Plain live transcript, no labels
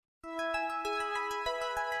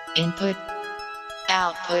Input,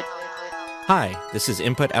 output. Hi, this is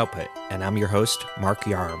Input Output, and I'm your host, Mark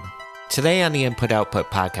Yarm. Today on the Input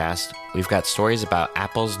Output podcast, we've got stories about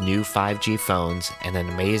Apple's new 5G phones and an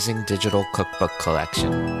amazing digital cookbook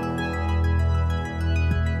collection.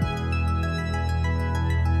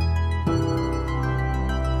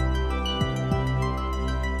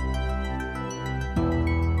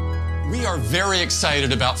 We are very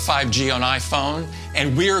excited about 5G on iPhone,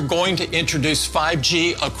 and we are going to introduce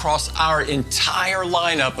 5G across our entire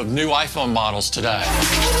lineup of new iPhone models today.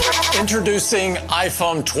 Introducing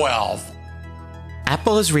iPhone 12.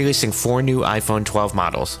 Apple is releasing 4 new iPhone 12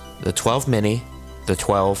 models: the 12 mini, the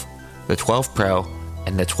 12, the 12 Pro,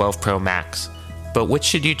 and the 12 Pro Max. But which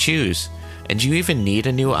should you choose? And do you even need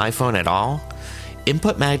a new iPhone at all?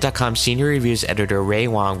 InputMag.com senior reviews editor Ray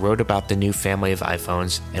Wang wrote about the new family of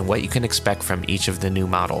iPhones and what you can expect from each of the new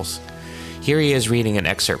models. Here he is reading an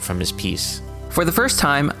excerpt from his piece. For the first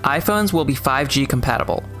time, iPhones will be 5G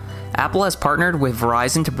compatible. Apple has partnered with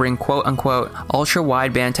Verizon to bring quote-unquote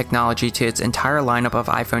ultra-wideband technology to its entire lineup of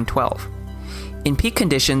iPhone 12. In peak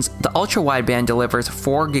conditions, the ultra-wideband delivers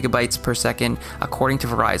 4 gigabytes per second according to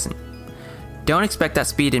Verizon. Don't expect that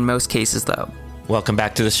speed in most cases though. Welcome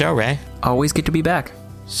back to the show, Ray. Always good to be back.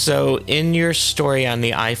 So in your story on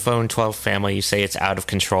the iPhone 12 family, you say it's out of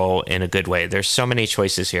control in a good way. There's so many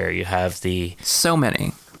choices here. You have the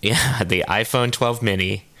iPhone 12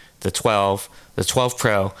 mini, the 12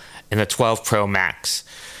 Pro, and the 12 Pro Max.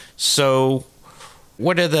 So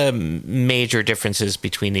what are the major differences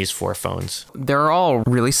between these 4 phones? They're all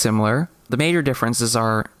really similar. The major differences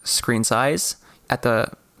are screen size. At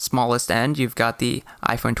the smallest end, you've got the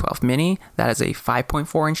iPhone 12 mini that has a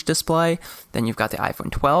 5.4-inch display. Then you've got the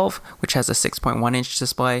iPhone 12, which has a 6.1-inch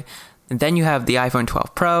display. And then you have the iPhone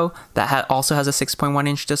 12 Pro that also has a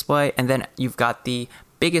 6.1-inch display. And then you've got the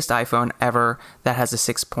biggest iPhone ever that has a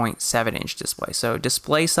 6.7-inch display. So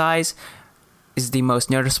display size is the most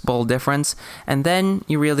noticeable difference. And then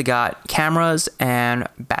you really got cameras and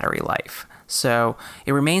battery life. So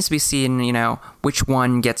it remains to be seen, which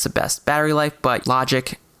one gets the best battery life, but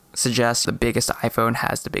logic suggests the biggest iPhone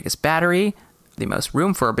has the biggest battery, the most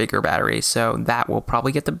room for a bigger battery, so that will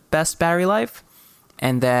probably get the best battery life.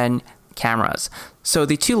 And then cameras. So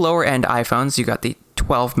the 2 lower end iPhones, you got the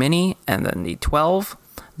 12 mini and then the 12.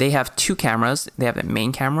 They have 2 cameras. They have the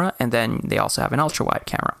main camera, and then they also have an ultra wide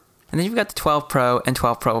camera. And then you've got the 12 Pro and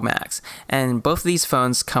 12 Pro Max. And both of these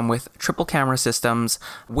phones come with triple camera systems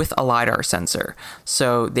with a LiDAR sensor.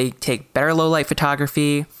 So they take better low light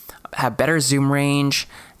photography, have better zoom range,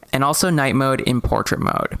 and also night mode in portrait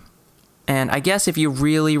mode. And I guess if you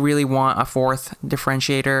really, really want a 4th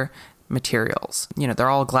differentiator, materials. They're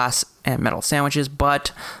all glass and metal sandwiches,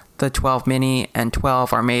 but the 12 mini and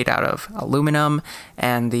 12 are made out of aluminum,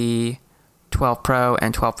 and the 12 Pro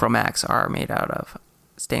and 12 Pro Max are made out of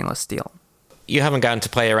stainless steel. You haven't gotten to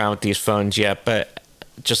play around with these phones yet, but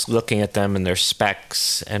just looking at them and their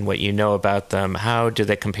specs and what you know about them, how do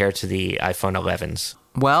they compare to the iPhone 11s?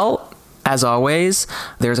 Well, as always,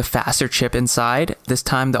 there's a faster chip inside. This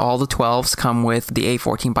time, all the 12s come with the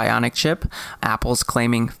A14 Bionic chip. Apple's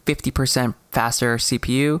claiming 50% faster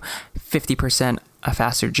CPU, 50% a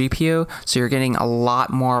faster GPU. So you're getting a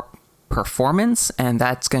lot more performance, and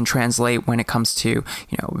that's going to translate when it comes to,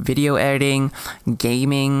 video editing,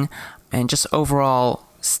 gaming, and just overall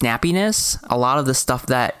snappiness. A lot of the stuff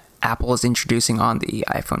that Apple is introducing on the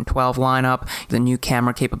iPhone 12 lineup, the new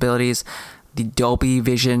camera capabilities, the Dolby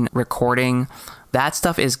Vision recording, that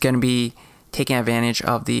stuff is going to be taking advantage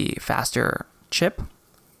of the faster chip.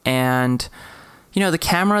 And, the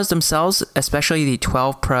cameras themselves, especially the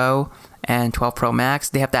 12 Pro and 12 Pro Max,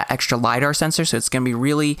 they have that extra LiDAR sensor, so it's going to be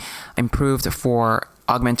really improved for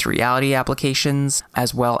augmented reality applications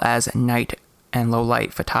as well as night and low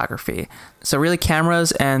light photography. So really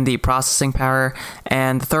cameras and the processing power.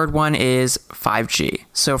 And the third one is 5G.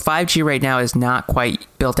 So 5G right now is not quite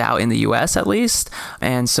built out in the US at least.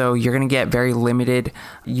 And so you're going to get very limited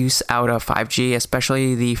use out of 5G,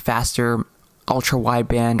 especially the faster ultra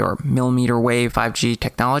wideband or millimeter wave 5G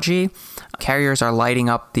technology. Carriers are lighting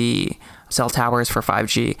up the cell towers for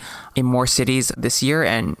 5G in more cities this year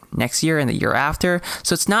and next year and the year after.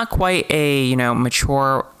 So it's not quite a,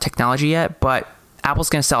 mature technology yet, but Apple's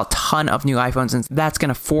going to sell a ton of new iPhones, and that's going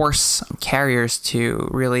to force carriers to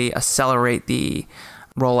really accelerate the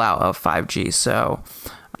rollout of 5G. So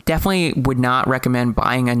definitely would not recommend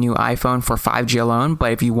buying a new iPhone for 5G alone,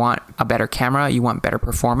 but if you want a better camera, you want better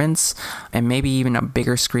performance, and maybe even a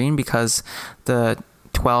bigger screen, because the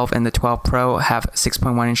 12 and the 12 Pro have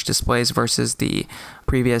 6.1-inch displays versus the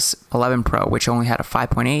previous 11 Pro, which only had a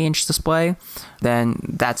 5.8-inch display, then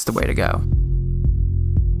that's the way to go.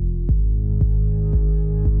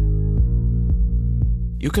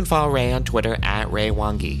 You can follow Ray on Twitter at Ray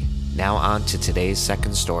Wangi. Now on to today's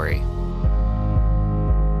second story.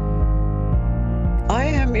 I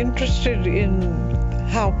am interested in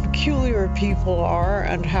how peculiar people are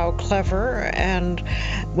and how clever, and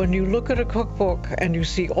when you look at a cookbook and you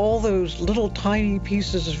see all those little tiny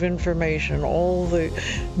pieces of information, all the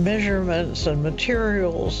measurements and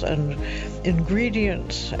materials and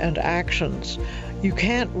ingredients and actions, you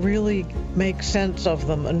can't really make sense of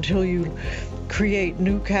them until you create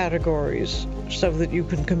new categories so that you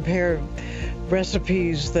can compare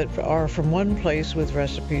recipes that are from one place with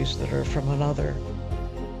recipes that are from another.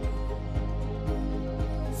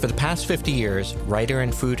 For the past 50 years, writer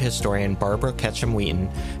and food historian Barbara Ketchum-Wheaton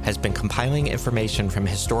has been compiling information from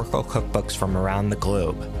historical cookbooks from around the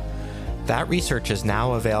globe. That research is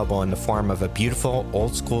now available in the form of a beautiful,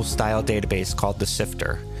 old-school style database called The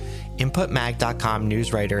Sifter. InputMag.com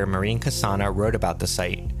news writer Maureen Casana wrote about the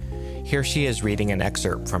site. Here she is reading an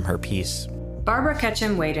excerpt from her piece. Barbara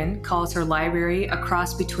Ketchum-Wheaton calls her library a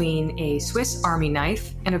cross between a Swiss Army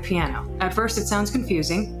knife and a piano. At first it sounds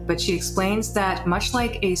confusing, but she explains that much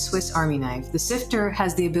like a Swiss Army knife, the Sifter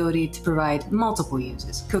has the ability to provide multiple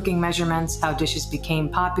uses. Cooking measurements, how dishes became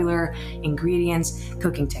popular, ingredients,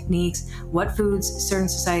 cooking techniques, what foods certain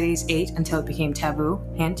societies ate until it became taboo,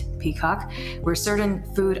 hint, peacock, where certain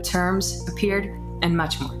food terms appeared, and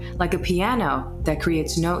much more. Like a piano that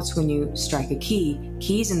creates notes when you strike a key,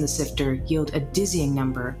 keys in the Sifter yield a dizzying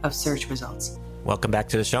number of search results. Welcome back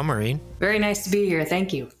to the show, Maureen. Very nice to be here.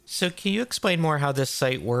 Thank you. So can you explain more how this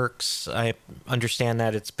site works? I understand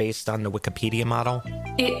that it's based on the Wikipedia model.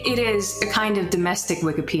 It is a kind of domestic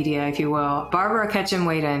Wikipedia, if you will. Barbara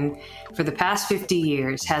Ketchum-Wheaton, for the past 50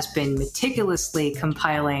 years, has been meticulously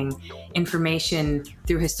compiling information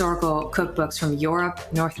through historical cookbooks from Europe,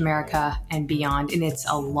 North America, and beyond, and it's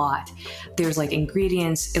a lot. There's like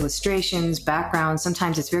ingredients, illustrations, backgrounds.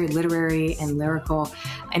 Sometimes it's very literary and lyrical,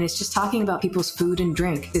 and it's just talking about people's food and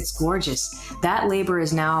drink. It's gorgeous. That labor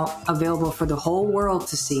is now available for the whole world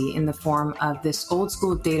to see in the form of this old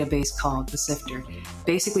school database called The Sifter.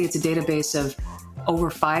 Basically, it's a database of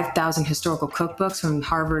over 5,000 historical cookbooks from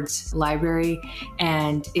Harvard's library,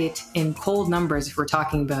 and it, in cold numbers, if we're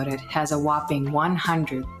talking about it, has a whopping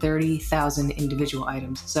 130,000 individual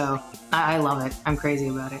items. So I love it. I'm crazy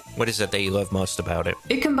about it. What is it that you love most about it?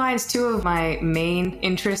 It combines two of my main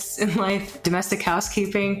interests in life, domestic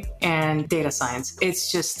housekeeping and data science.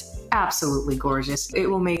 It's just absolutely gorgeous. It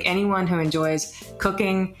will make anyone who enjoys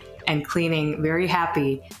cooking and cleaning very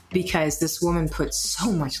happy because this woman put so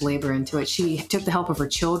much labor into it. She took the help of her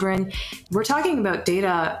children. We're talking about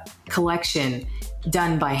data collection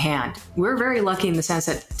done by hand. We're very lucky in the sense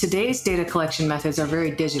that today's data collection methods are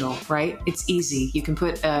very digital, right? It's easy. You can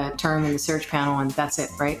put a term in the search panel and that's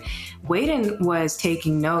it, right? Wheaton was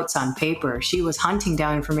taking notes on paper. She was hunting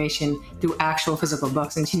down information through actual physical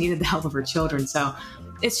books, and she needed the help of her children. So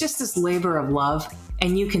it's just this labor of love,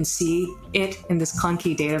 and you can see it in this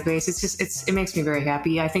clunky database. It makes me very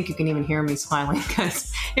happy. I think you can even hear me smiling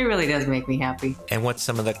because it really does make me happy. And what's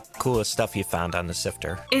some of the coolest stuff you found on the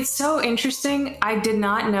Sifter? It's so interesting. I did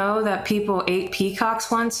not know that people ate peacocks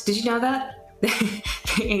once. Did you know that?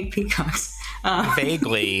 They ate peacocks.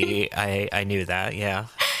 Vaguely, I knew that, yeah.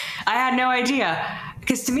 I had no idea.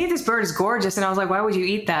 Because to me, this bird is gorgeous, and I was like, why would you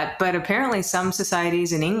eat that? But apparently some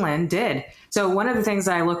societies in England did. So one of the things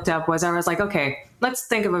that I looked up was, I was like, okay, let's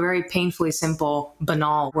think of a very painfully simple,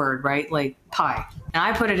 banal word, right? Like pie. And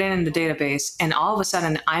I put it in the database, and all of a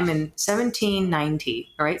sudden I'm in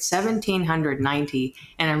 1790, all right, 1790,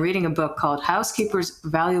 and I'm reading a book called Housekeeper's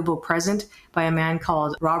Valuable Present by a man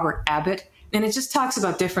called Robert Abbott. And it just talks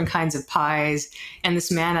about different kinds of pies and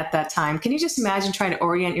this man at that time. Can you just imagine trying to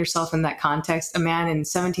orient yourself in that context? A man in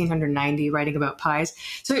 1790 writing about pies.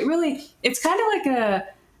 So it's kind of like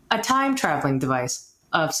a time traveling device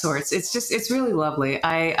of sorts. It's really lovely.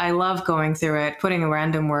 I love going through it, putting a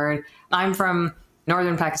random word. I'm from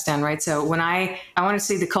northern Pakistan, right? So when I want to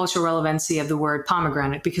see the cultural relevancy of the word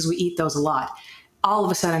pomegranate, because we eat those a lot. All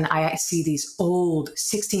of a sudden, I see these old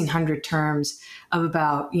 1600 terms of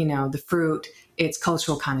about, the fruit, its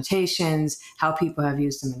cultural connotations, how people have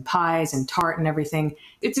used them in pies and tart and everything.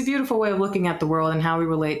 It's a beautiful way of looking at the world and how we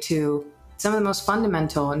relate to some of the most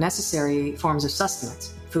fundamental and necessary forms of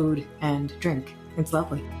sustenance, food and drink. It's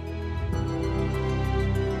lovely.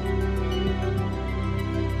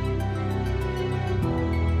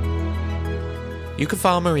 You can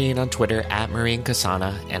follow Maureen on Twitter at Maureen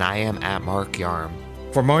Casana, and I am at Mark Yarm.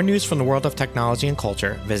 For more news from the world of technology and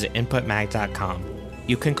culture, visit InputMag.com.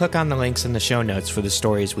 You can click on the links in the show notes for the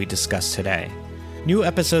stories we discussed today. New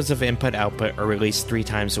episodes of Input Output are released 3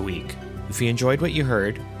 times a week. If you enjoyed what you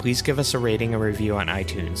heard, please give us a rating and review on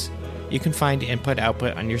iTunes. You can find Input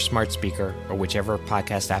Output on your smart speaker or whichever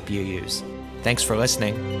podcast app you use. Thanks for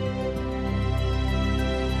listening.